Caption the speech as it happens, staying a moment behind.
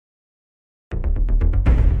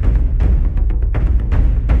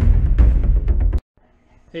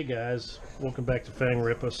Hey guys, welcome back to Fang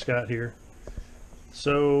Ripa. Scott here.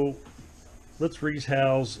 So let's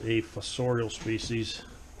rehouse a fossorial species,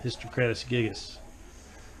 Hysterocrates Gigas.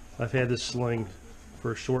 I've had this sling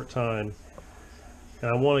for a short time and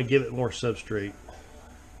I want to give it more substrate.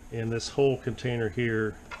 And this whole container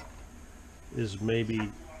here is maybe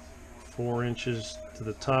 4 inches to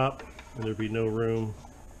the top and there'd be no room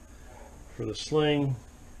for the sling.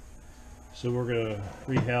 So we're going to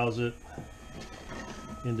rehouse it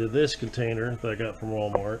into this container that I got from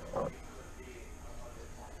Walmart.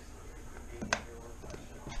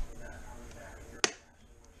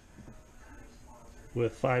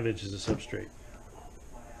 With 5 inches of substrate.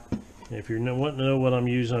 And if you're wanting to know what I'm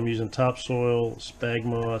using topsoil, spag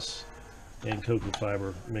moss, and cocoa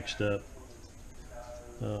fiber mixed up.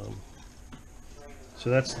 So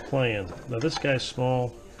that's the plan. Now this guy's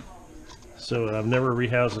small, so I've never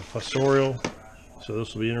rehoused a fossorial, so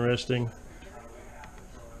this will be interesting.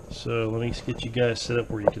 So let me get you guys set up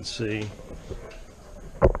where you can see.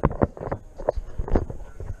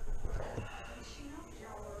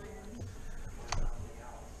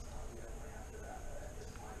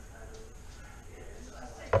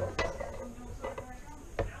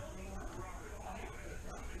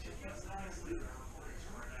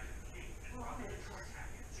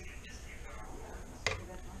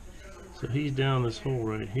 So he's down this hole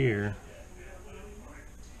right here.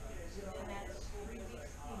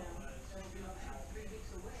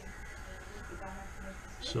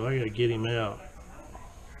 So I gotta get him out.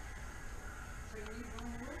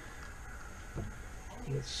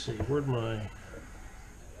 Let's see, where'd my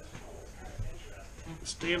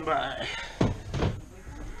stand by?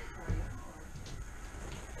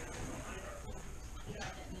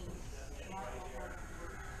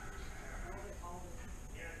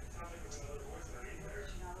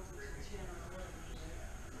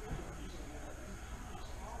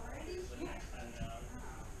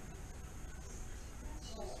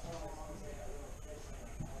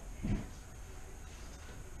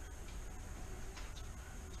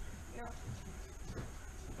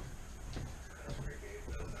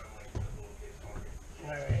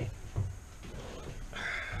 Alright,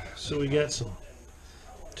 so we got some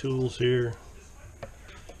tools here.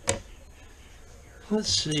 Let's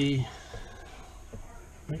see,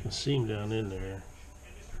 I can see him down in there.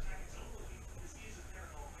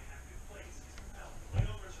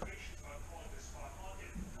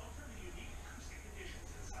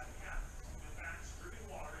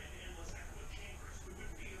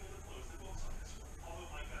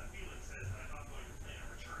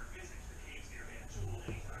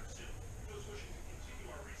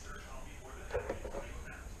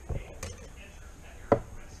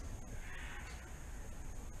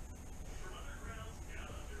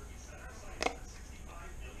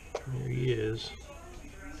 There he is.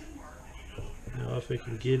 Now if I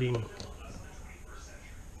can get him.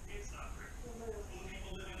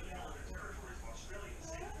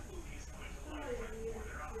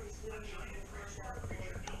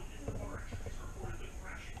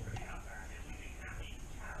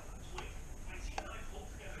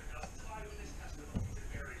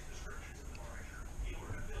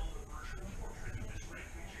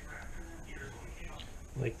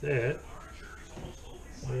 Like that.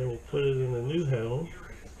 And then we'll put it in a new home,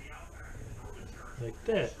 like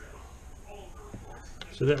that.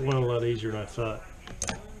 So that went a lot easier than I thought.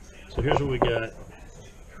 So here's what we got.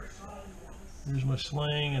 Here's my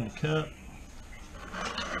sling and the cup.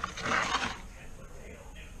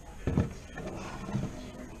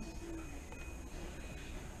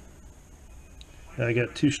 Now I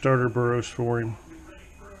got 2 starter burrows for him.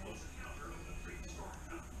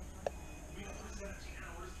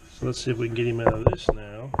 So let's see if we can get him out of this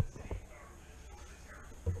now.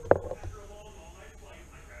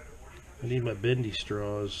 I need my bendy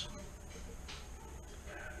straws.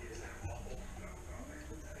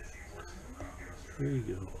 There you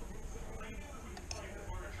go.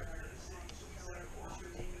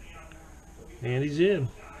 And he's in.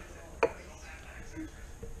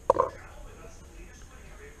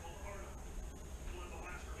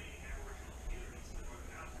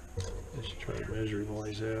 Let's try to measure him while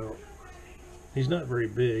he's out. He's not very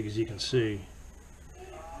big, as you can see.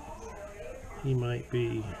 He might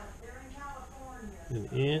be an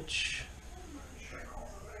inch.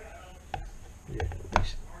 Yeah,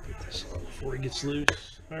 let's get this on before he gets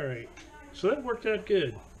loose. Alright, so that worked out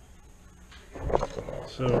good.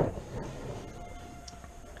 So,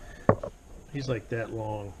 he's like that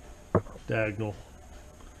long, diagonal.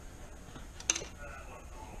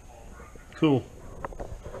 Cool.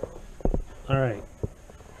 Alright,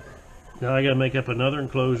 now I gotta make up another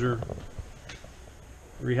enclosure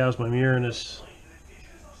rehouse my Murinus,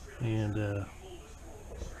 and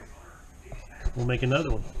we'll make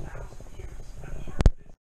another one.